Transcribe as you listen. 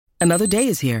Another day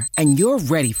is here, and you're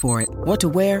ready for it. What to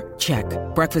wear? Check.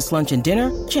 Breakfast, lunch, and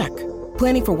dinner? Check.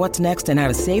 Planning for what's next and how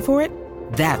to save for it?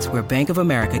 That's where Bank of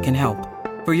America can help.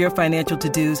 For your financial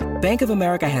to-dos, Bank of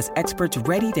America has experts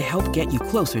ready to help get you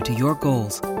closer to your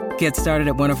goals. Get started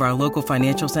at one of our local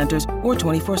financial centers or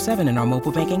 24/7 in our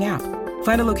mobile banking app.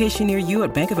 Find a location near you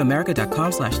at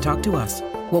bankofamerica.com/talktous.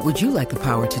 What would you like the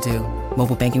power to do?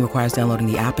 Mobile banking requires downloading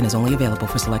the app and is only available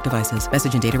for select devices.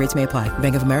 Message and data rates may apply.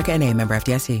 Bank of America N.A., member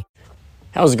FDIC.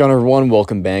 How's it going, everyone?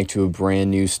 Welcome back to a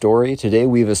brand new story. Today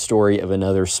we have a story of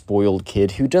another spoiled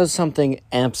kid who does something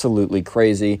absolutely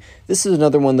crazy. This is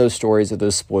another one of those stories of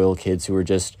those spoiled kids who are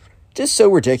just so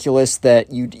ridiculous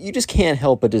that you just can't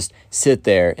help but just sit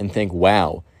there and think,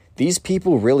 wow, these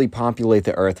people really populate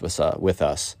the earth with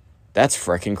us. That's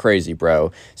freaking crazy,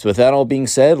 bro. So with that all being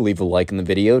said, leave a like in the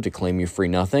video to claim your free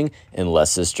nothing, and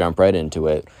let's just jump right into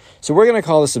it. So we're going to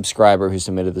call the subscriber who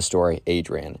submitted the story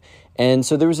Adrian. And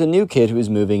so there was a new kid who was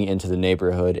moving into the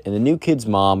neighborhood, and the new kid's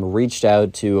mom reached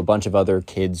out to a bunch of other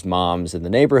kids' moms in the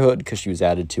neighborhood because she was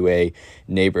added to a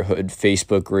neighborhood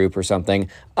Facebook group or something.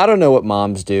 I don't know what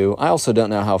moms do. I also don't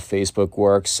know how Facebook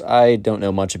works. I don't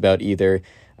know much about either.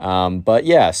 But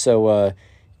yeah, so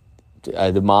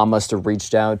the mom must have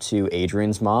reached out to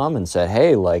Adrian's mom and said,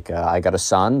 hey, I got a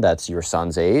son that's your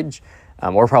son's age.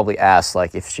 Or probably asked,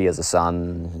 if she has a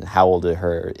son, how old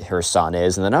her son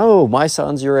is. And then, oh, my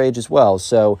son's your age as well.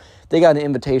 So they got an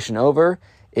invitation over.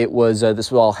 It was,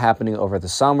 this was all happening over the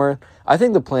summer. I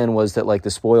think the plan was that, the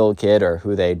spoiled kid, or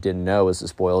who they didn't know was the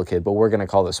spoiled kid, but we're going to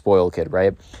call the spoiled kid,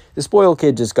 right? The spoiled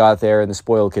kid just got there, and the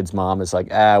spoiled kid's mom is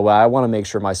like, well, I want to make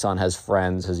sure my son has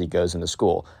friends as he goes into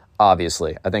school.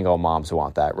 Obviously, I think all moms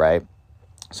want that, right?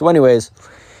 So anyways,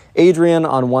 Adrian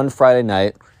on one Friday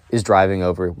night is driving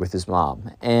over with his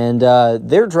mom. And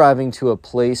they're driving to a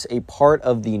part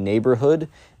of the neighborhood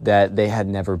that they had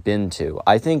never been to.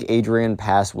 I think Adrian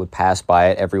would pass by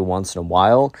it every once in a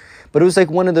while, but it was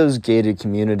one of those gated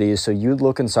communities, so you'd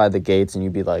look inside the gates and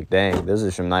you'd be like, dang, those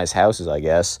are some nice houses, I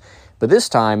guess. But this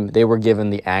time, they were given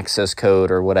the access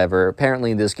code or whatever. Apparently,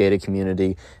 in this gated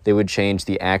community, they would change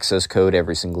the access code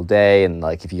every single day. And,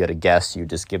 if you had a guest, you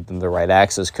just give them the right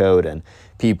access code. And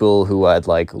people who had,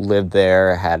 lived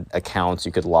there, had accounts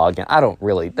you could log in.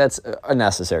 That's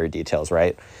unnecessary details,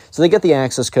 right? So they get the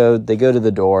access code, they go to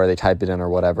the door, they type it in or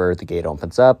whatever, the gate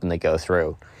opens up, and they go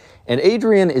through. And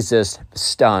Adrian is just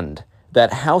stunned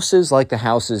that houses like the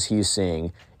houses he's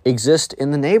seeing exist in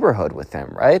the neighborhood with him,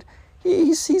 right?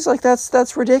 He's like,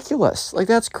 that's ridiculous.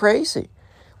 That's crazy.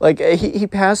 He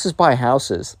passes by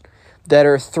houses that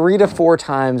are 3 to 4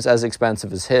 times as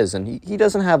expensive as his, and he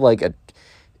doesn't have a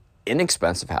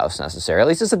inexpensive house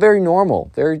necessarily. It's just a very normal,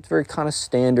 very, very kind of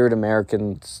standard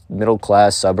American middle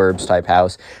class suburbs type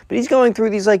house. But he's going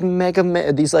through these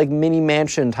mini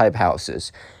mansion type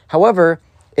houses. However,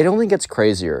 it only gets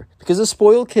crazier because the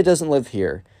spoiled kid doesn't live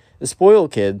here. The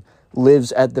spoiled kid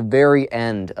lives at the very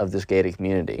end of this gated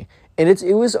community. And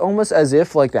it was almost as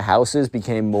if the houses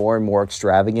became more and more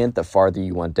extravagant the farther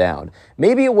you went down.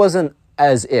 Maybe it wasn't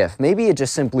as if. Maybe it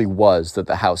just simply was that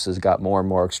the houses got more and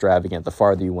more extravagant the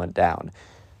farther you went down.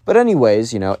 But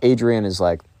anyways, Adrian is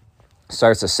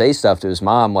starts to say stuff to his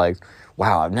mom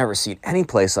wow, I've never seen any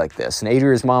place like this. And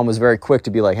Adrian's mom was very quick to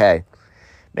be like, hey,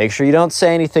 make sure you don't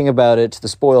say anything about it to the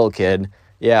spoiled kid.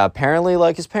 Yeah, apparently,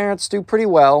 his parents do pretty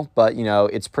well, but,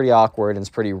 it's pretty awkward and it's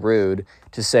pretty rude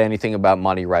to say anything about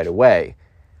money right away.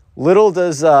 Little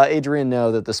does Adrian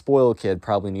know that the spoiled kid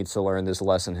probably needs to learn this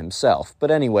lesson himself.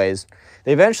 But anyways,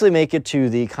 they eventually make it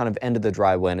to the kind of end of the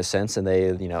driveway in a sense, and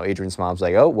Adrian's mom's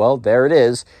like, oh, well, there it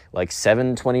is,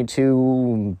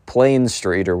 722 Plain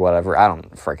Street or whatever. I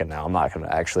don't freaking know. I'm not going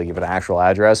to actually give an actual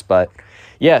address, but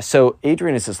yeah, so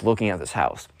Adrian is just looking at this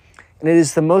house. And it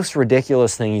is the most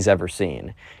ridiculous thing he's ever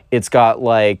seen. It's got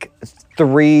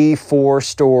 3-4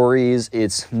 stories.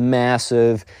 It's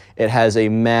massive. It has a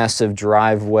massive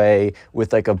driveway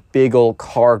with a big old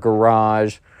car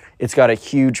garage. It's got a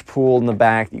huge pool in the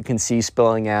back that you can see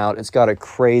spilling out. It's got a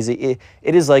crazy...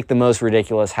 It is the most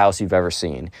ridiculous house you've ever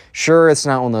seen. Sure, it's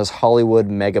not one of those Hollywood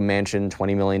mega mansion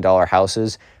 $20 million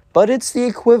houses, but it's the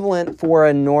equivalent for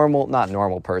a not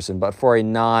normal person, but for a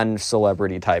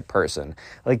non-celebrity type person.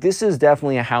 This is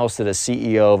definitely a house that a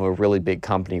CEO of a really big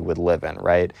company would live in,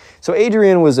 right? So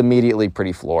Adrian was immediately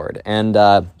pretty floored. And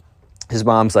his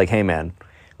mom's like, hey man,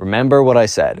 remember what I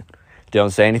said.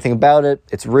 Don't say anything about it.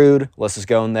 It's rude. Let's just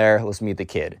go in there. Let's meet the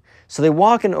kid. So they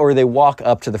walk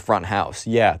up to the front house.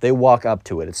 Yeah, they walk up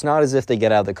to it. It's not as if they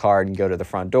get out of the car and go to the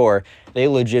front door. They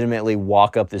legitimately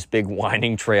walk up this big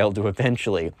winding trail to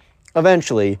eventually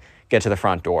get to the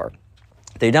front door.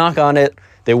 They knock on it.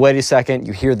 They wait a second,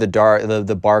 you hear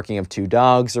the barking of two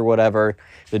dogs or whatever.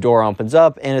 The door opens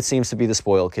up, and it seems to be the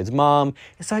spoiled kid's mom.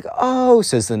 It's like, oh,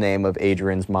 says the name of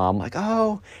Adrian's mom. Like,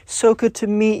 oh, so good to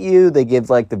meet you. They give,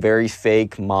 like, the very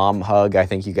fake mom hug. I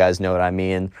think you guys know what I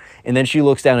mean. And then she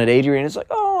looks down at Adrian, and it's like,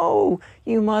 oh,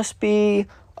 you must be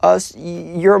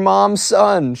your mom's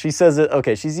son. She says it,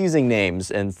 okay, she's using names,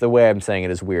 and the way I'm saying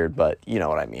it is weird, but you know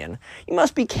what I mean. You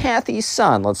must be Kathy's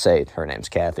son. Let's say her name's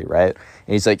Kathy, right?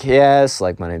 And he's like, yes,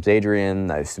 like, my name's Adrian.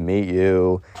 Nice to meet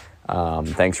you.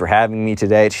 Thanks for having me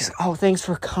today. And she's like, oh, thanks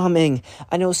for coming.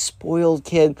 I know, spoiled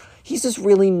kid. He's just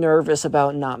really nervous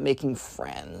about not making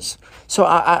friends. So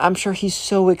I'm sure he's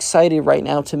so excited right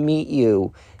now to meet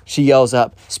you. She yells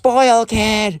up, spoiled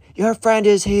kid, your friend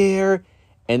is here.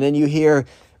 And then you hear,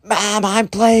 Mom, I'm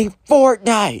playing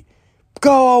Fortnite.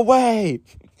 Go away.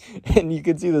 And you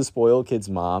can see the spoiled kid's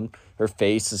mom. Her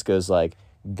face just goes like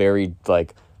very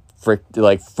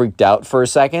freaked out for a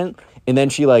second. And then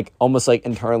she like almost like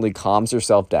internally calms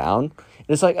herself down. And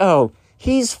it's like, oh,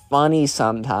 he's funny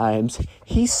sometimes.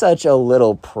 He's such a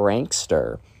little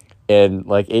prankster. And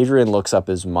like Adrian looks up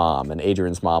his mom, and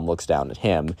Adrian's mom looks down at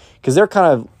him, because they're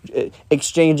kind of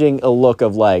exchanging a look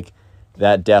of like,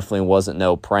 that definitely wasn't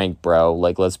no prank, bro.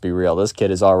 Like, let's be real. This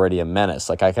kid is already a menace.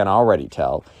 Like, I can already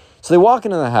tell. So they walk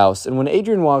into the house, and when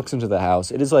Adrian walks into the house,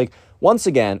 it is like, once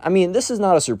again, I mean, this is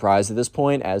not a surprise at this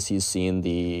point, as he's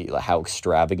seen how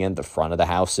extravagant the front of the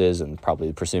house is, and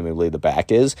probably presumably the back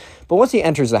is. But once he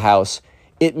enters the house,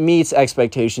 it meets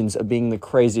expectations of being the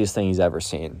craziest thing he's ever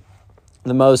seen.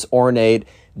 The most ornate,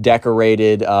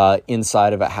 decorated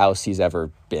inside of a house he's ever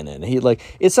been in.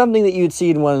 It's something that you'd see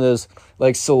in one of those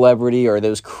like celebrity or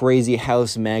those crazy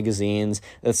house magazines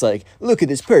that's like, look at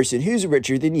this person who's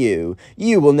richer than you.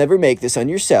 You will never make this on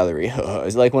your salary.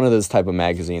 It's like one of those type of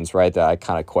magazines, right? That I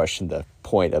kind of question the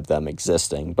point of them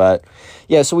existing. But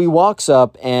yeah, so he walks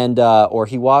up and or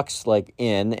he walks like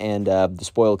in, and the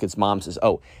spoiled kid's mom says,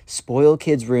 oh, spoiled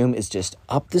kid's room is just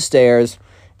up the stairs.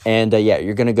 And yeah,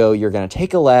 you're going to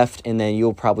take a left, and then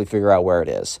you'll probably figure out where it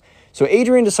is. So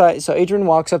Adrian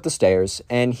walks up the stairs,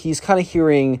 and he's kind of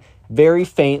hearing very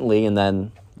faintly, and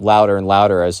then louder and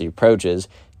louder as he approaches,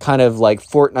 kind of like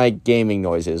Fortnite gaming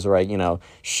noises, right? You know,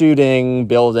 shooting,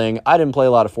 building. I didn't play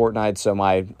a lot of Fortnite, so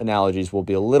my analogies will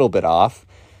be a little bit off.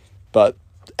 But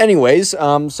anyways,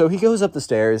 so he goes up the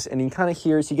stairs, and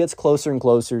he gets closer and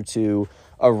closer to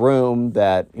a room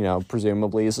that, you know,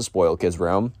 presumably is a spoiled kid's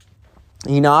room.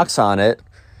 He knocks on it,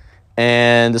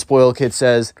 and the spoiled kid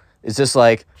says, it's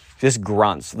just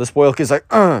grunts. The spoiled kid's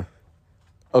like,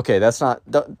 okay,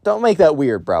 don't make that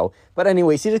weird, bro. But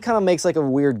anyways, he just kind of makes like a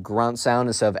weird grunt sound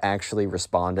instead of actually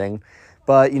responding.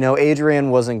 But, you know,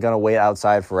 Adrian wasn't going to wait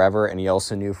outside forever, and he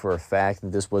also knew for a fact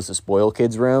that this was the spoiled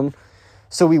kid's room.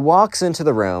 So he walks into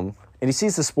the room, and he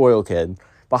sees the spoiled kid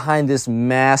behind this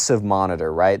massive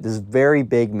monitor, right? This very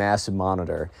big, massive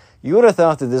monitor. You would have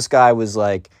thought that this guy was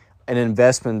like an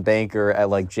investment banker at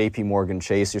like JP Morgan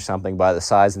Chase or something by the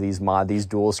size of these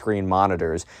dual screen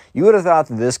monitors. You would have thought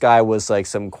that this guy was like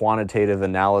some quantitative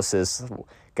analysis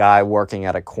guy working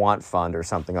at a quant fund or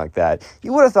something like that.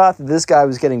 You would have thought that this guy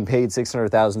was getting paid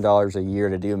 $600,000 a year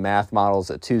to do math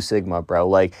models at 2 Sigma, bro.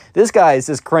 Like, this guy is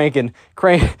just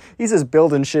he's just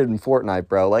building shit in Fortnite,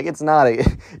 bro. Like,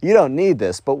 you don't need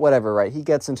this, but whatever, right? He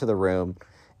gets into the room,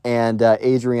 and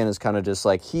Adrian is kind of just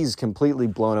like, he's completely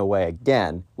blown away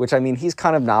again, which, I mean, he's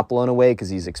kind of not blown away because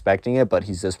he's expecting it, but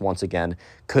he's just, once again,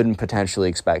 couldn't potentially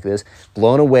expect this.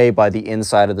 Blown away by the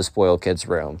inside of the spoiled kid's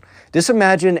room. Just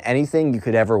imagine anything you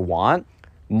could ever want,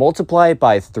 multiply it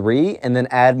by 3, and then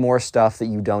add more stuff that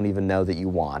you don't even know that you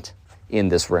want in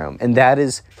this room. And that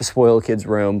is the spoiled kid's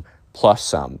room plus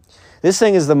some. This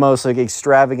thing is the most like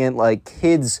extravagant, like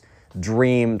kids'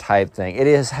 dream type thing.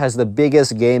 Has the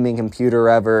biggest gaming computer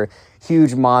ever,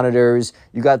 huge monitors,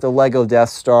 you got the Lego Death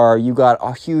Star, you got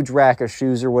a huge rack of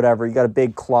shoes or whatever, you got a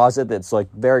big closet that's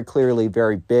like very clearly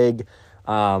very big,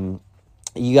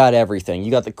 you got everything,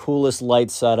 you got the coolest light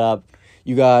setup,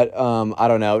 you got, I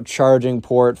don't know, charging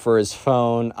port for his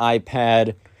phone,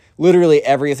 iPad, literally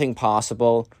everything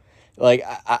possible. Like,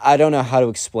 I don't know how to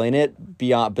explain it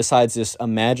besides just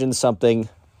imagine something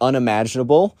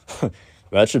unimaginable.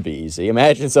 That should be easy.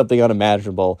 Imagine something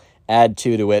unimaginable, add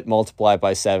 2 to it, multiply it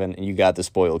by 7, and you got the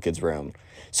spoiled kid's room.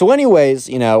 So anyways,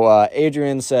 you know,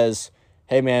 Adrian says,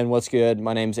 hey man, what's good?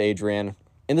 My name's Adrian.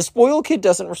 And the spoiled kid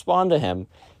doesn't respond to him.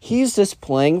 He's just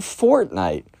playing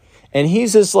Fortnite. And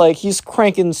he's just like, he's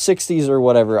cranking 60s or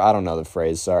whatever. I don't know the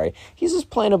phrase, sorry. He's just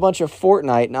playing a bunch of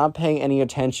Fortnite, not paying any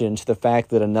attention to the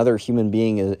fact that another human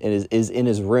being is in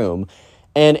his room.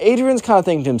 And Adrian's kind of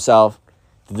thinking to himself,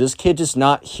 did this kid just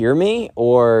not hear me,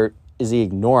 or is he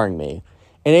ignoring me?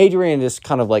 And Adrian just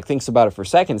kind of like thinks about it for a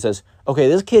second and says, okay,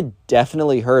 this kid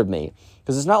definitely heard me.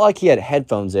 Because it's not like he had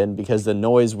headphones in because the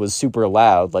noise was super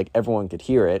loud, like everyone could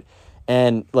hear it.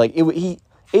 And like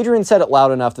Adrian said it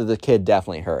loud enough that the kid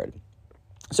definitely heard.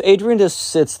 So Adrian just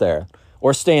sits there,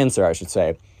 or stands there, I should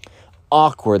say,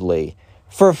 awkwardly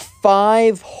for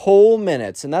 5 whole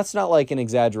minutes. And that's not like an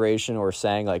exaggeration or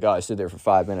saying like, oh, I stood there for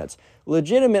 5 minutes.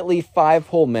 Legitimately 5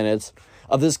 whole minutes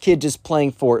of this kid just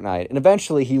playing Fortnite. And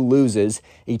eventually he loses.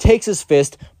 He takes his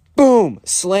fist, boom,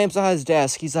 slams on his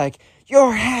desk. He's like,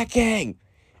 you're hacking.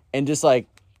 And just like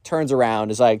turns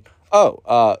around, is like,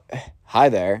 oh, hi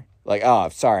there. Like, oh,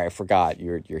 sorry, I forgot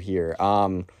you're here.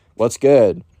 What's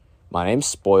good? My name's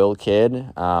Spoiled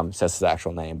Kid. Says his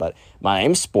actual name, but my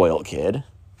name's Spoiled Kid.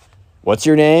 What's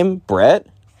your name? Brett?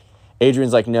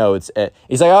 Adrian's like, no, it's Ed.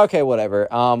 He's like, okay, whatever.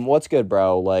 What's good,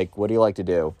 bro? Like, what do you like to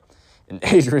do? And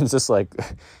Adrian's just like,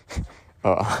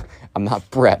 oh, I'm not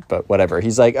Brett, but whatever.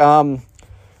 He's like, I don't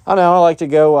know, I like to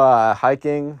go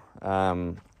hiking.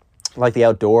 I like the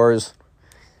outdoors.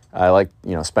 I like,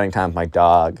 spending time with my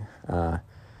dog.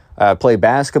 I play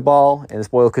basketball, and the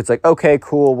spoiled kid's like, okay,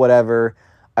 cool, whatever.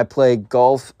 I play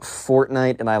golf,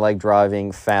 Fortnite, and I like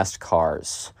driving fast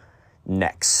cars.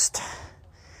 Next.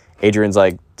 Adrian's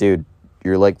like, dude,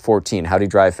 you're like 14. How do you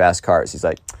drive fast cars? He's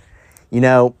like,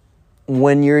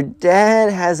 when your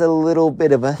dad has a little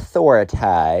bit of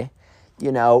authority,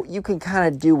 you can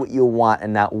kind of do what you want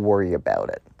and not worry about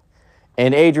it.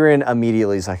 And Adrian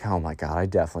immediately is like, oh my God, I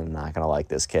definitely am not going to like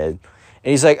this kid. And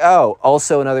he's like, oh,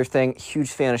 also another thing, huge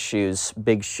fan of shoes,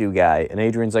 big shoe guy. And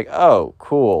Adrian's like, oh,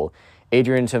 cool.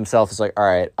 Adrian to himself is like, all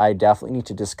right, I definitely need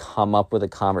to just come up with a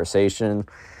conversation.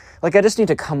 Like, I just need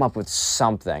to come up with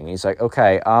something. And he's like,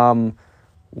 okay,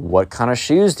 what kind of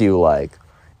shoes do you like?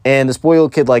 And the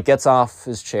spoiled kid, like, gets off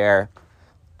his chair,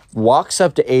 walks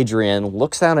up to Adrian,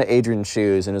 looks down at Adrian's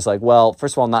shoes, and is like, well,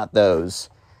 first of all, not those.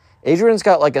 Adrian's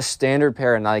got, like, a standard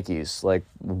pair of Nikes. Like,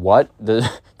 what? The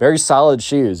very solid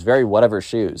shoes, very whatever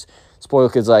shoes.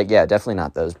 Spoiled kid's like, yeah, definitely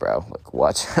not those, bro. Like,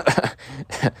 what?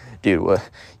 Dude, what?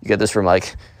 You get this from,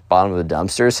 like, bottom of the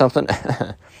dumpster or something?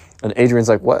 And Adrian's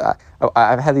like, what?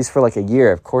 I've had these for, like, a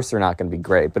year. Of course they're not going to be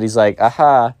great. But he's like,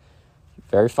 aha,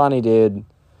 very funny, dude.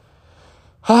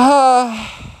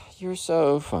 Ah, you're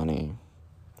so funny.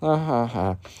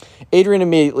 Adrian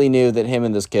immediately knew that him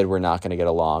and this kid were not going to get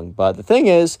along. But the thing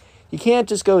is, he can't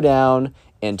just go down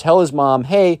and tell his mom,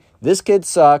 hey, this kid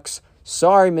sucks.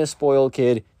 Sorry, Miss Spoiled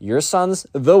Kid. Your son's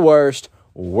the worst.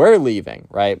 We're leaving,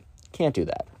 right? Can't do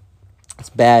that. It's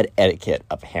bad etiquette,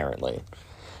 apparently.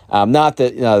 Not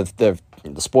that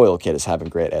the spoiled kid is having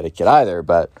great etiquette either,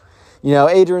 but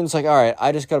Adrian's like, all right,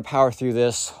 I just got to power through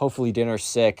this. Hopefully dinner's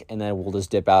sick, and then we'll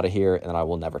just dip out of here, and then I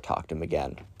will never talk to him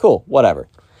again. Cool, whatever.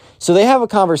 So they have a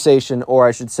conversation, or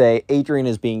I should say Adrian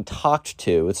is being talked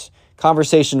to.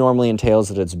 Conversation normally entails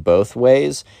that it's both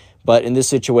ways, but in this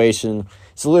situation,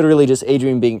 it's literally just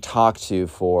Adrian being talked to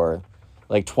for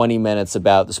like 20 minutes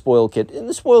about the spoiled kid. And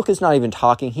the spoiled kid's not even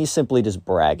talking. He's simply just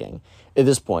bragging. At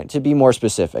this point, to be more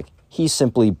specific, he's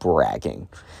simply bragging.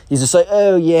 He's just like,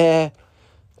 oh yeah,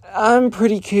 I'm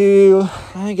pretty cool.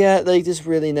 I got like this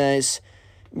really nice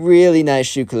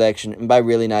shoe collection. And by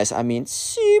really nice, I mean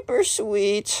super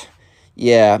sweet.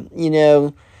 Yeah,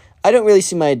 I don't really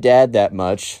see my dad that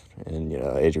much. And,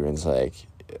 Adrian's like,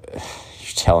 you're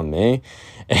telling me?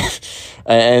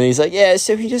 And he's like, yeah,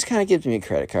 so he just kind of gives me a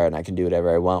credit card and I can do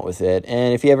whatever I want with it.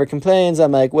 And if he ever complains,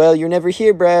 I'm like, well, you're never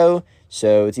here, bro.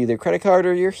 So it's either credit card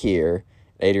or you're here.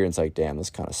 Adrian's like, damn, that's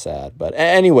kind of sad. But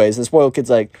anyways, the spoiled kid's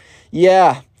like,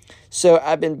 yeah, so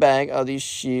I've been buying all these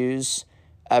shoes.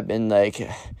 I've been like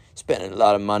spending a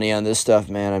lot of money on this stuff,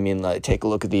 man. I mean, like, take a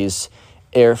look at these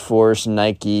Air Force,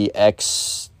 Nike,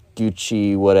 X,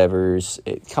 Gucci, whatever's.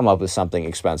 Come up with something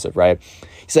expensive, right?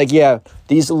 He's like, yeah,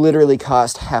 these literally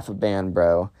cost half a band,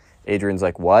 bro. Adrian's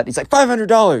like, what? He's like,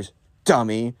 $500,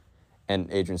 dummy. And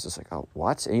Adrian's just like, oh,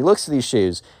 what? And he looks at these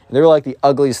shoes, and they're like the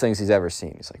ugliest things he's ever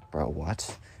seen. He's like, bro,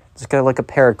 what? Just got like a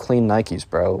pair of clean Nikes,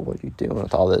 bro. What are you doing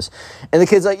with all this? And the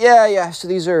kid's like, yeah, so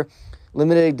these are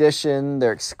limited edition.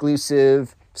 They're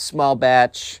exclusive, small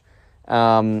batch.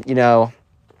 I've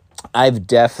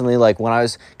definitely, like, when I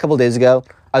was, a couple days ago,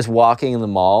 I was walking in the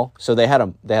mall. So they had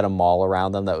a mall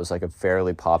around them that was like a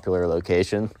fairly popular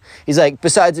location. He's like,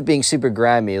 besides it being super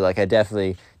grimy, like I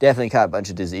definitely caught a bunch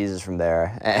of diseases from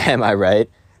there. Am I right?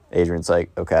 Adrian's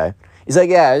like, okay. He's like,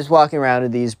 yeah, I was walking around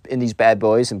in these bad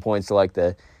boys, and points to like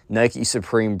the Nike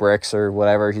Supreme bricks or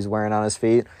whatever he's wearing on his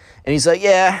feet. And he's like,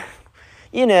 yeah,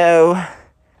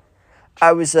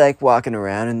 I was like walking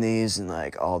around in these, and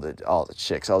like all the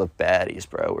chicks, all the baddies,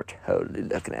 bro, were totally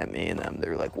looking at me, and they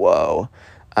were like, whoa.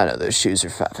 I know those shoes are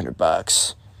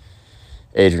 $500.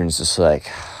 Adrian's just like,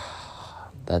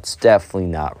 that's definitely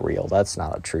not real. That's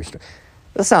not a true story.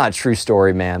 That's not a true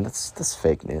story, man. That's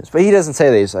fake news. But he doesn't say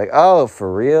that. He's like, oh,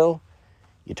 for real?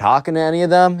 You talking to any of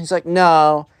them? He's like,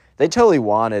 no. They totally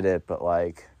wanted it, but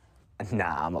like,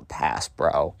 nah, I'm a pass,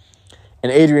 bro.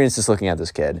 And Adrian's just looking at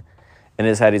this kid. In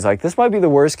his head, he's like, this might be the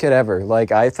worst kid ever.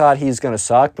 Like, I thought he's going to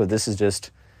suck, but this is just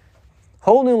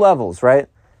whole new levels, right?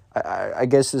 I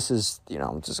guess this is,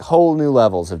 just whole new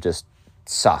levels of just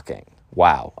sucking.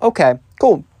 Wow. Okay,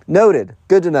 cool. Noted.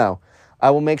 Good to know. I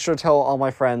will make sure to tell all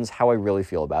my friends how I really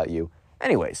feel about you.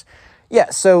 Anyways, yeah,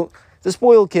 so the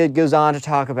spoiled kid goes on to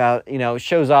talk about,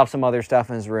 shows off some other stuff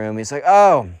in his room. He's like,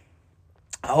 oh,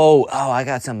 I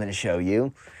got something to show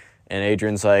you. And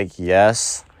Adrian's like,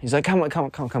 yes. He's like, come with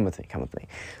me.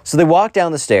 So they walk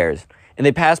down the stairs, and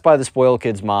they pass by the spoiled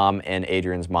kid's mom and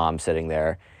Adrian's mom sitting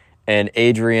there. And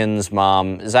Adrian's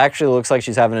mom looks like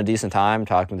she's having a decent time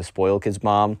talking to the spoiled kid's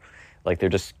mom. Like, they're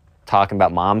just talking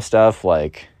about mom stuff,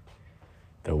 like,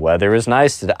 the weather is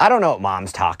nice today. I don't know what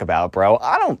moms talk about, bro.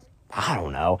 I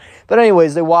don't know. But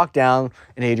anyways, they walk down,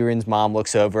 and Adrian's mom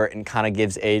looks over and kind of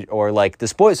gives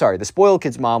the spoiled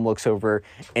kid's mom looks over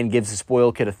and gives the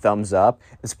spoiled kid a thumbs up.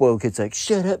 The spoiled kid's like,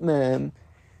 shut up, mom.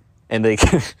 And they,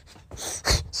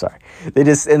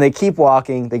 they keep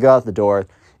walking. They go out the door,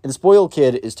 and the spoiled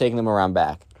kid is taking them around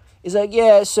back. He's like,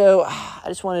 yeah, so I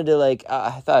just wanted to,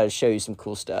 I thought I'd show you some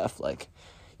cool stuff. Like,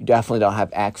 you definitely don't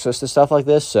have access to stuff like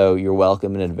this, so you're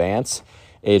welcome in advance.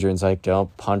 Adrian's like,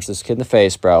 don't punch this kid in the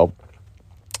face, bro.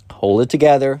 Hold it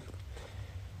together.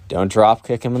 Don't drop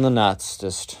kick him in the nuts.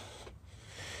 Just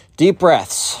deep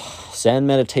breaths. Zen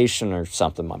meditation or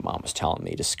something my mom was telling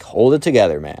me. Just hold it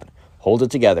together, man. Hold it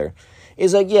together.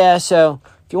 He's like, yeah, so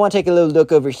if you want to take a little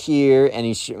look over here, and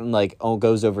he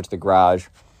goes over to the garage.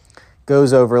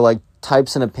 Goes over,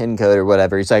 types in a PIN code or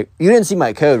whatever. He's like, you didn't see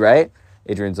my code, right?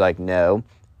 Adrian's like, no.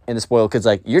 And the spoiled kid's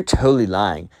like, you're totally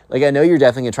lying. Like, I know you're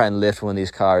definitely going to try and lift one of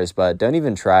these cars, but don't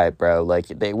even try it, bro. Like,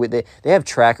 they have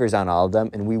trackers on all of them,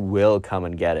 and we will come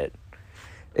and get it.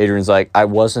 Adrian's like, I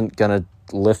wasn't going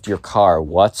to lift your car.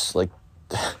 What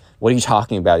are you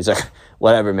talking about? He's like,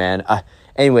 whatever, man.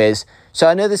 Anyways, so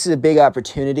I know this is a big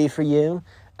opportunity for you,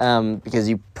 because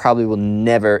you probably will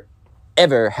never,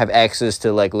 ever have access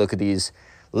to, look at these,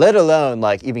 let alone,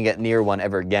 even get near one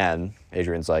ever again.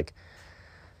 Adrian's like,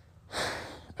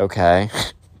 okay.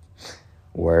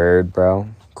 Word, bro.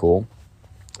 Cool.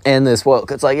 And this,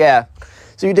 it's like, yeah.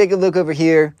 So you take a look over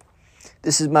here.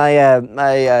 This is my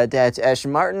my dad's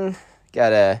Aston Martin.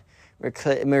 Got a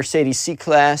Mercedes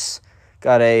C-Class.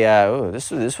 Got a,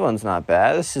 this one's not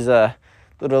bad. This is a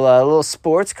little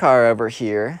sports car over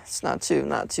here. It's not too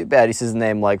bad. He says the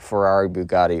name like Ferrari,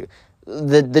 Bugatti.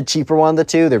 The cheaper one of the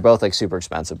two, they're both super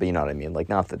expensive, but you know what I mean.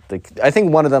 I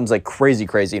think one of them's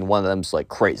crazy, and one of them's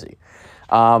crazy.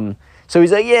 So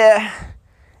he's like, yeah,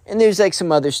 and there's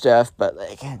some other stuff, but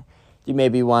you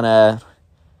maybe want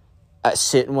to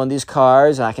sit in one of these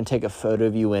cars, and I can take a photo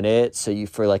of you in it, so you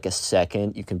for a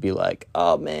second you can be like,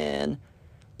 oh man,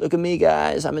 look at me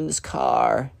guys, I'm in this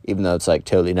car, even though it's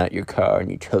totally not your car and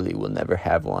you totally will never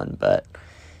have one. But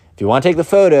if you want to take the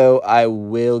photo, I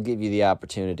will give you the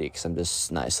opportunity, because I'm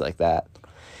just nice like that.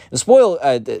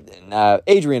 And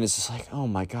Adrian is just like, oh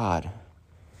my god,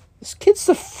 this kid's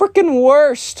the freaking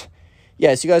worst.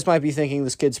 Yes, you guys might be thinking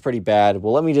this kid's pretty bad.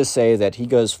 Well, let me just say that he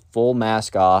goes full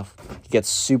mask off. He gets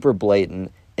super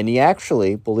blatant. And he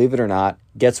actually, believe it or not,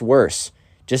 gets worse.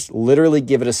 Just literally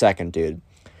give it a second, dude.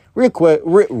 Real quick.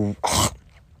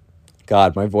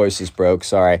 God, my voice is broke.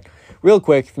 Sorry. Real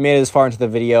quick, if you made it this far into the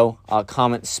video,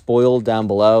 comment spoiled down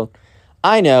below.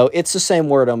 I know, it's the same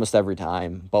word almost every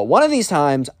time. But one of these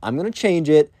times, I'm going to change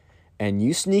it. And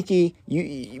you sneaky,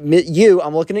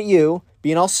 I'm looking at you,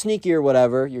 being all sneaky or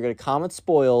whatever, you're going to comment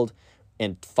spoiled,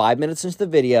 and 5 minutes into the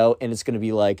video, and it's going to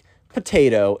be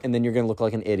potato, and then you're going to look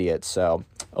like an idiot. So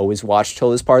always watch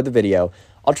till this part of the video.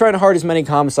 I'll try to heart as many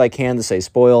comments as I can to say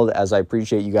spoiled, as I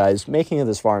appreciate you guys making it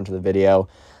this far into the video.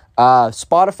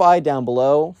 Spotify down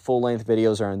below, full-length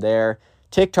videos are in there.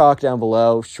 TikTok down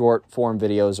below, short-form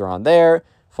videos are on there.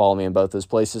 Follow me in both those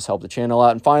places, help the channel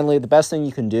out. And finally, the best thing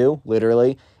you can do,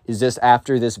 literally, is just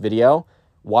after this video,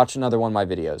 watch another one of my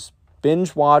videos.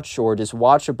 Binge watch or just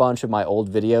watch a bunch of my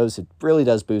old videos. It really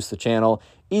does boost the channel.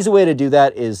 Easy way to do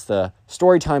that is the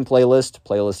storytime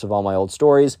playlist of all my old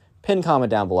stories. Pin comment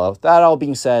down below. That all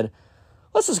being said,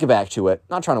 let's just get back to it.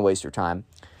 Not trying to waste your time.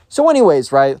 So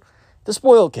anyways, right, the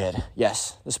spoiled kid.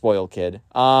 Yes, the spoiled kid.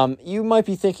 You might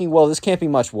be thinking, well, this can't be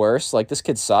much worse. This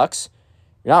kid sucks.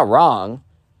 You're not wrong.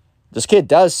 This kid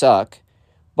does suck.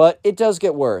 But it does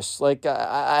get worse. Like,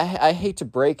 I hate to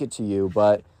break it to you,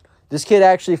 but this kid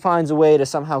actually finds a way to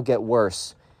somehow get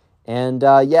worse. And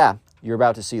yeah, you're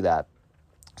about to see that.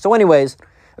 So anyways,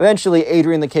 eventually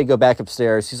Adrian and the kid go back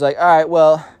upstairs. He's like, all right,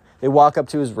 well, they walk up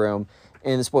to his room,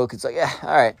 and the spoiled kid's like, yeah,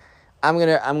 all right, I'm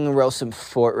gonna roast some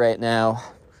fort right now.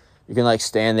 You can like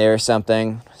stand there or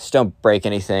something. Just don't break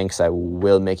anything, because I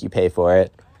will make you pay for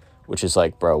it. Which is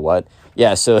like, bro, what?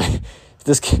 Yeah, so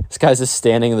this guy's just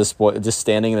standing in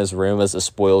his room as the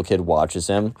spoiled kid watches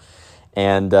him.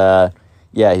 And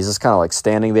yeah, he's just kind of like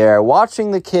standing there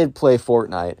watching the kid play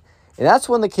Fortnite. And that's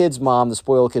when the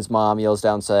spoiled kid's mom, yells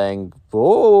down saying,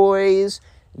 boys,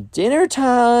 dinner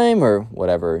time, or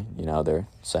whatever, they're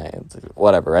saying,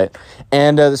 whatever, right?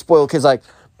 And the spoiled kid's like,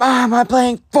 Mom, I'm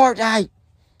playing Fortnite.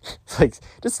 Like,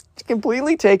 just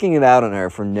completely taking it out on her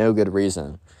for no good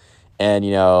reason. And,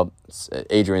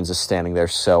 Adrian's just standing there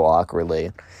so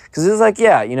awkwardly. Because it's like,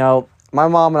 yeah, my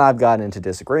mom and I have gotten into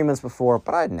disagreements before,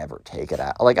 but I'd never take it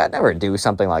out. Like, I'd never do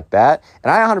something like that.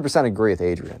 And I 100% agree with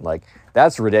Adrian. Like,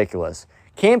 that's ridiculous.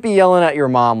 Can't be yelling at your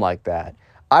mom like that.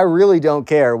 I really don't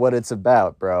care what it's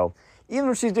about, bro. Even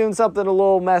if she's doing something a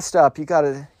little messed up, you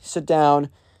gotta sit down,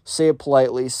 say it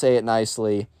politely, say it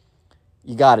nicely.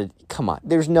 You gotta, come on.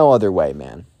 There's no other way,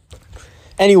 man.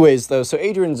 Anyways, though, so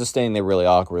Adrian's just standing there really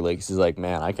awkwardly because he's like,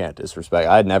 man, I'd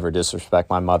never disrespect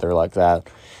my mother like that.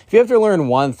 If you have to learn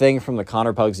one thing from the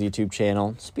Connor Pugs YouTube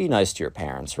channel, just be nice to your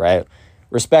parents, right?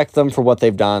 Respect them for what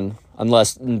they've done,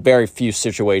 unless in very few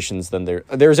situations, then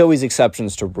there's always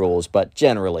exceptions to rules, but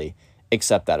generally,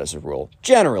 accept that as a rule.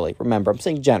 Generally, remember, I'm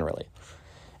saying generally.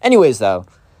 Anyways, though,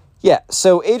 yeah,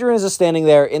 so Adrian is just standing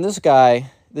there, and this guy,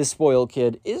 this spoiled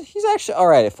kid, he's actually all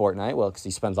right at Fortnite, well, because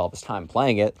he spends all his time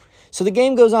playing it. So the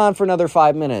game goes on for another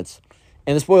 5 minutes.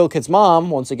 And the spoiled kid's mom,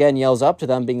 once again, yells up to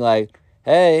them, being like,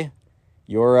 hey,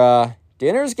 your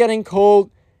dinner's getting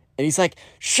cold. And he's like,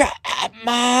 shut up,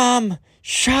 Mom!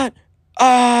 Shut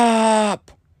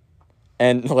up!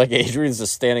 And, like, Adrian's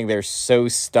just standing there so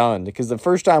stunned. Because the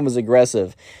first time was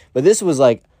aggressive. But this was,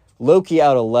 like, low-key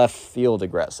out of left field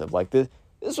aggressive. Like, this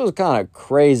was kind of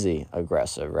crazy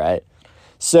aggressive, right?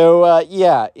 So,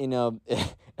 yeah, and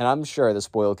I'm sure the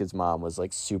spoiled kid's mom was,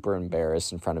 like, super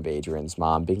embarrassed in front of Adrian's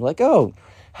mom, being like, oh,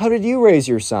 how did you raise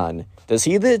your son? Does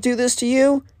he do this to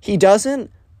you? He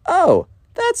doesn't? Oh,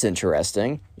 that's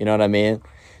interesting. You know what I mean?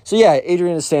 So, yeah,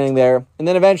 Adrian is standing there, and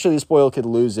then eventually the spoiled kid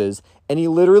loses, and he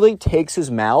literally takes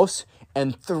his mouse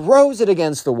and throws it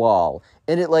against the wall,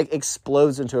 and it, like,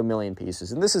 explodes into a million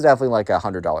pieces. And this is definitely, like,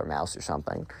 $100 mouse or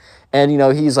something. And,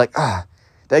 he's like,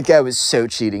 that guy was so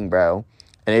cheating, bro.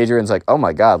 And Adrian's like, oh,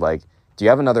 my God, like, do you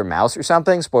have another mouse or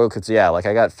something? Spoiled kid's, yeah, like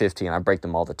I got 15. I break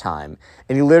them all the time.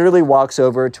 And he literally walks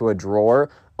over to a drawer,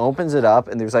 opens it up,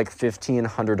 and there's like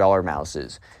 $1,500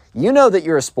 mouses. You know that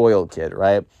you're a spoiled kid,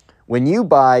 right? When you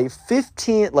buy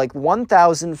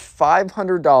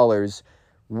 $1,500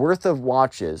 worth of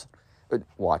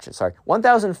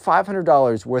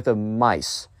 $1,500 worth of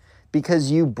mice because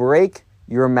you break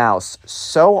your mouse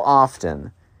so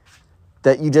often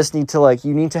that you just need to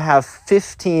you need to have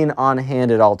 15 on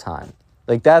hand at all time.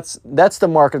 Like, that's the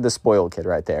mark of the spoiled kid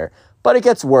right there. But it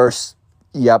gets worse.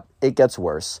 Yep, it gets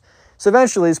worse. So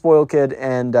eventually, spoiled kid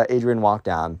and Adrian walk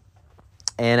down.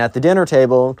 And at the dinner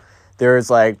table, there's,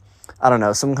 like, I don't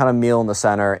know, some kind of meal in the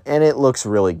center. And it looks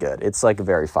really good. It's, like, a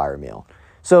very fire meal.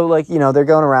 So, like, they're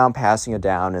going around passing it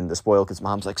down. And the spoiled kid's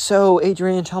mom's like, so,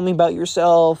 Adrian, tell me about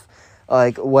yourself.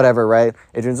 Like, whatever, right?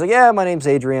 Adrian's like, yeah, my name's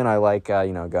Adrian. I like,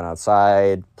 going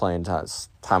outside, playing time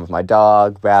with my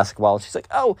dog, basketball. She's like,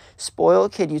 oh,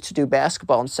 spoiled kid used to do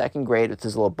basketball in second grade with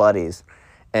his little buddies.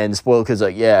 And the spoiled kid's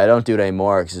like, yeah, I don't do it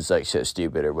anymore because it's, like, so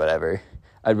stupid or whatever.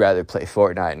 I'd rather play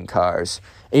Fortnite in cars.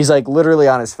 And he's, like, literally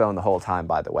on his phone the whole time,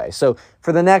 by the way. So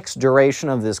for the next duration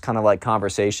of this kind of, like,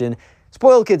 conversation,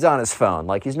 spoiled kid's on his phone.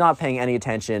 Like, he's not paying any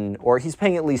attention, or he's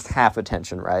paying at least half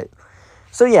attention, right?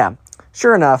 So, yeah.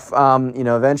 Sure enough,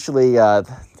 eventually the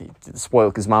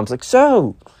spoiled kid's mom's like,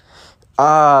 so,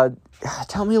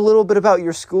 tell me a little bit about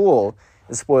your school.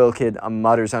 The spoiled kid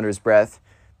mutters under his breath,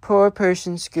 poor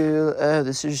person school, oh,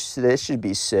 this should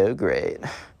be so great.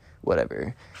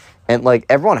 Whatever. And, like,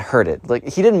 everyone heard it. Like,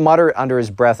 he didn't mutter it under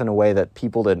his breath in a way that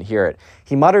people didn't hear it.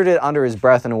 He muttered it under his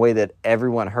breath in a way that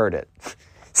everyone heard it.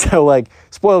 So, like,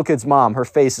 spoiled kid's mom, her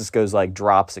face just goes, like,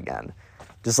 drops again.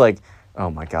 Just like, oh,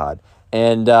 my God.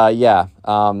 And,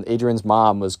 Adrian's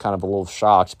mom was kind of a little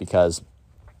shocked because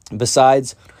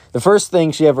besides the first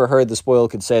thing she ever heard the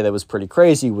spoiled kid say that was pretty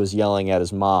crazy was yelling at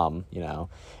his mom,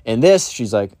 And this,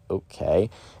 she's like, okay.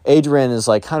 Adrian is,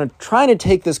 like, kind of trying to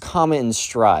take this comment in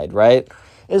stride, right?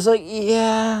 It's like,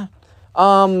 yeah,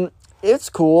 it's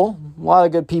cool. A lot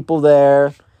of good people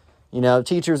there.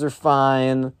 Teachers are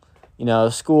fine.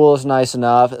 School is nice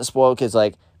enough. And the spoiled kid's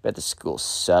like, bet the school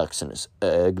sucks and it's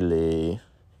ugly.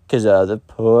 Because all the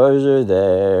pores are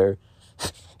there.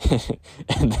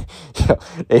 And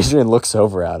Adrian looks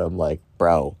over at him like,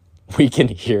 bro, we can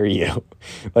hear you.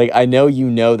 Like, I know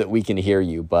that we can hear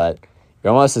you, but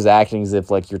you're almost as acting as if,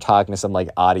 like, you're talking to some, like,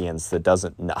 audience that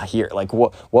doesn't hear. Like,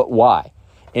 why?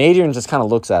 And Adrian just kind of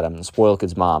looks at him, and the spoiled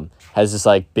kid's mom has this,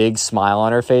 like, big smile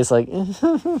on her face, like,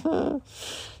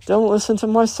 don't listen to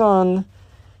my son.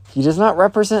 He does not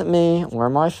represent me or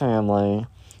my family,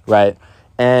 right?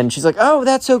 And she's like, oh,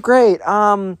 that's so great.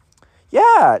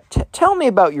 Yeah, tell me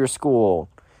about your school.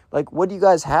 Like, what do you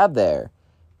guys have there?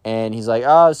 And he's like,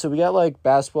 oh, so we got, like,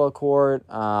 basketball court.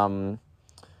 What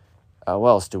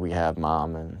else do we have,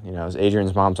 Mom? And,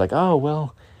 Adrian's mom's like, oh,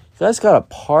 well, you guys got a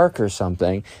park or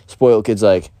something. Spoiled kid's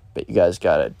like, bet you guys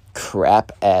got a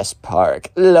crap-ass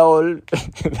park. Lol.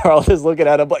 They're all just looking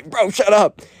at him like, bro, shut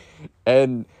up.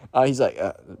 And he's like,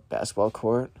 basketball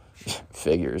court?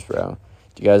 Figures, bro.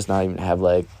 Do you guys not even have,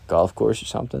 like, golf course or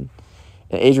something?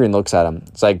 And Adrian looks at him.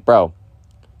 It's like, bro,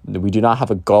 we do not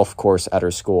have a golf course at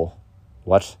our school.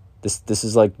 What? This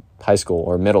is like high school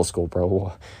or middle school,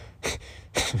 bro.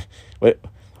 Wait,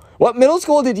 what middle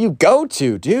school did you go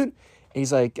to, dude? And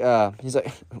he's like,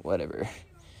 whatever.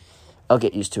 I'll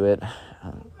get used to it.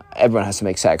 Everyone has to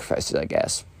make sacrifices, I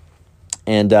guess.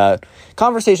 And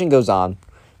conversation goes on.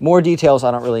 More details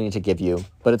I don't really need to give you.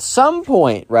 But at some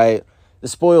point, right, the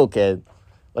spoiled kid,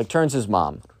 like, turns to his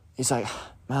mom. He's like,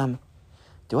 Mom,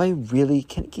 do I really,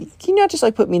 can you not just,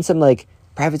 like, put me in some, like,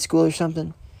 private school or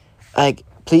something? Like,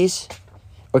 please?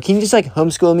 Or can you just, like,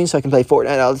 homeschool me so I can play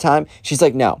Fortnite all the time? She's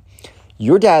like, no.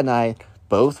 Your dad and I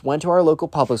both went to our local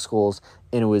public schools,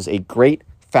 and it was a great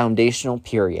foundational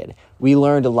period. We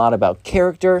learned a lot about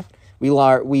character.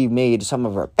 We made some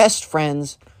of our best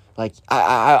friends. Like,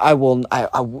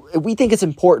 we think it's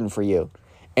important for you.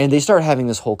 And they start having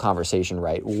this whole conversation,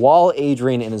 right? While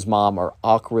Adrian and his mom are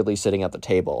awkwardly sitting at the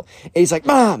table. And he's like,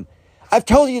 Mom, I've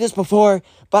told you this before,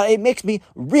 but it makes me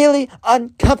really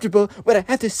uncomfortable when I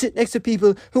have to sit next to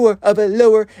people who are of a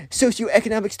lower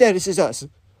socioeconomic status as us.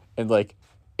 And, like,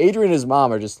 Adrian and his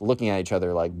mom are just looking at each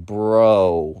other like,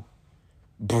 bro,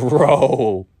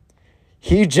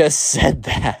 he just said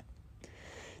that.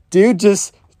 Dude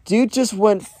just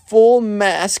went full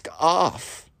mask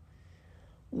off.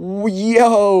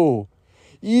 Yo.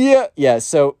 Yeah,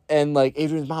 so, and, like,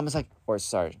 Adrian's mom is like,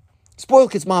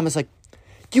 spoiled kid's mom is like,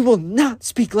 you will not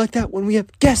speak like that when we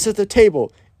have guests at the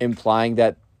table. Implying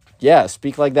that, yeah,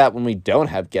 speak like that when we don't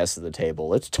have guests at the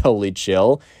table. It's totally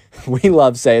chill. We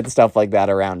love saying stuff like that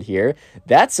around here.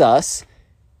 That's us.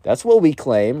 That's what we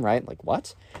claim, right? Like,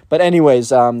 what? But anyways,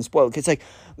 spoiled kid's like,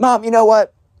 Mom, you know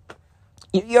what?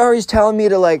 You're always telling me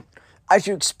to, like, I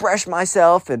should express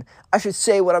myself and I should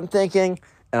say what I'm thinking.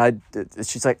 And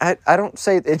she's like, I don't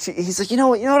say, and he's like, you know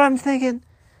what I'm thinking?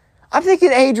 I'm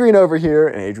thinking Adrian over here.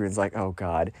 And Adrian's like, oh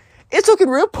God, it's looking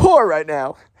real poor right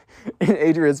now. And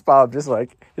Adrian's mom just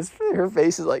like, her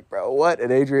face is like, bro, what?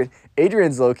 And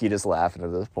Adrian's low-key just laughing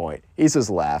at this point. He's just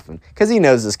laughing because he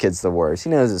knows this kid's the worst. He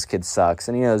knows this kid sucks,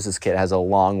 and he knows this kid has a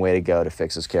long way to go to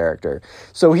fix his character.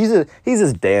 So he's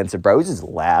just dancing, bro. He's just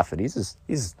laughing.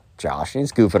 He's Josh, and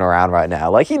he's goofing around right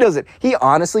now. Like, he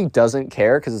honestly doesn't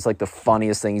care because it's like the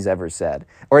funniest thing he's ever said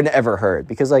or ever heard.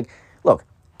 Because, like, look,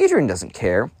 Adrian doesn't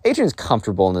care. Adrian's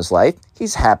comfortable in his life.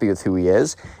 He's happy with who he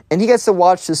is. And he gets to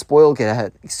watch this spoiled kid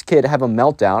have a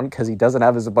meltdown because he doesn't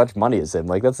have as much money as him.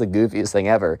 Like, that's the goofiest thing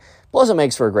ever. Plus, it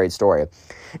makes for a great story.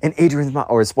 And Adrian's mom,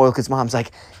 or spoiled kid's mom's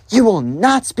like, you will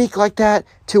not speak like that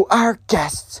to our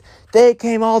guests. They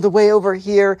came all the way over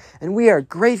here, and we are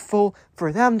grateful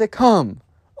for them to come.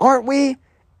 Aren't we?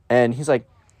 And he's like,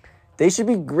 they should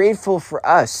be grateful for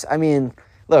us. I mean,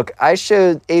 look, I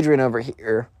showed Adrian over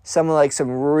here some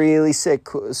really sick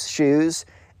shoes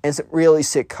and some really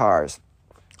sick cars.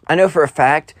 I know for a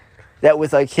fact that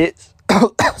with like his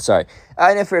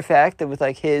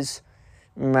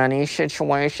money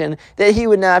situation that he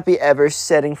would not be ever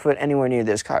setting foot anywhere near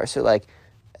this car. So, like,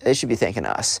 they should be thanking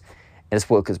us. And it's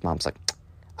spoiled because mom's like,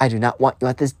 I do not want you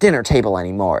at this dinner table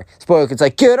anymore. Spoiled kid's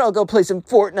like, good, I'll go play some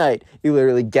Fortnite. He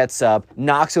literally gets up,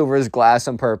 knocks over his glass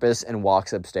on purpose, and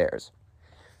walks upstairs.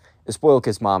 The spoiled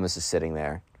kid's mom is just sitting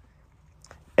there.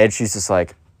 And she's just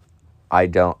like,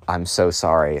 I'm so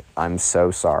sorry,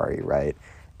 right?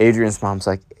 Adrian's mom's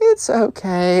like, it's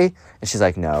okay. And she's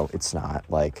like, no, it's not.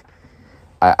 Like,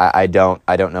 I don't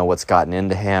know what's gotten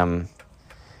into him.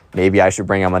 Maybe I should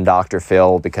bring him on Dr.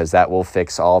 Phil because that will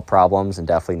fix all problems and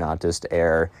definitely not just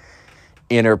err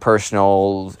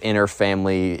interpersonal,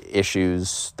 inter-family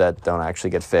issues that don't actually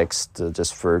get fixed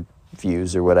just for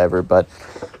views or whatever. But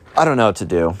I don't know what to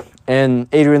do. And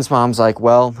Adrian's mom's like,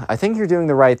 well, I think you're doing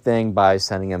the right thing by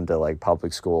sending him to, like,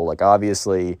 public school. Like,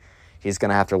 obviously, he's going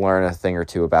to have to learn a thing or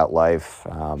two about life.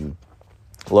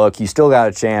 Look, you still got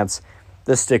a chance.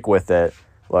 Just stick with it.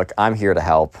 Look, I'm here to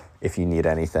help if you need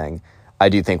anything. I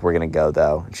do think we're going to go,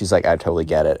 though. And she's like, I totally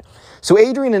get it. So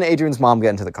Adrian and Adrian's mom get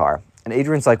into the car. And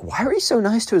Adrian's like, why are you so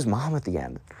nice to his mom at the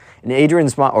end? And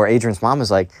Adrian's mom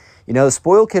is like, you know, the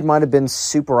spoiled kid might have been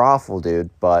super awful, dude.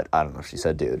 But I don't know if she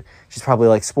said dude. She's probably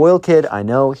like, spoiled kid, I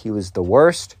know he was the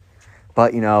worst.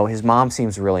 But, you know, his mom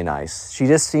seems really nice. She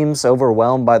just seems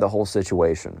overwhelmed by the whole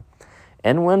situation.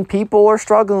 And when people are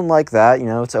struggling like that, you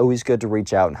know, it's always good to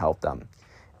reach out and help them.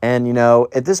 And, you know,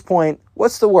 at this point,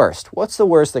 what's the worst? What's the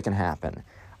worst that can happen?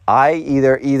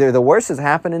 Either the worst has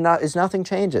happened and nothing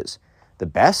changes. The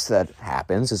best that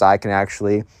happens is I can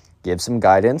actually give some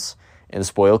guidance, and the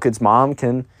spoiled kid's mom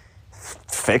can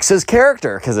fix his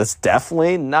character, because it's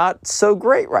definitely not so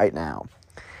great right now.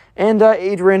 And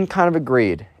Adrian kind of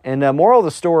agreed. And moral of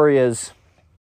the story is,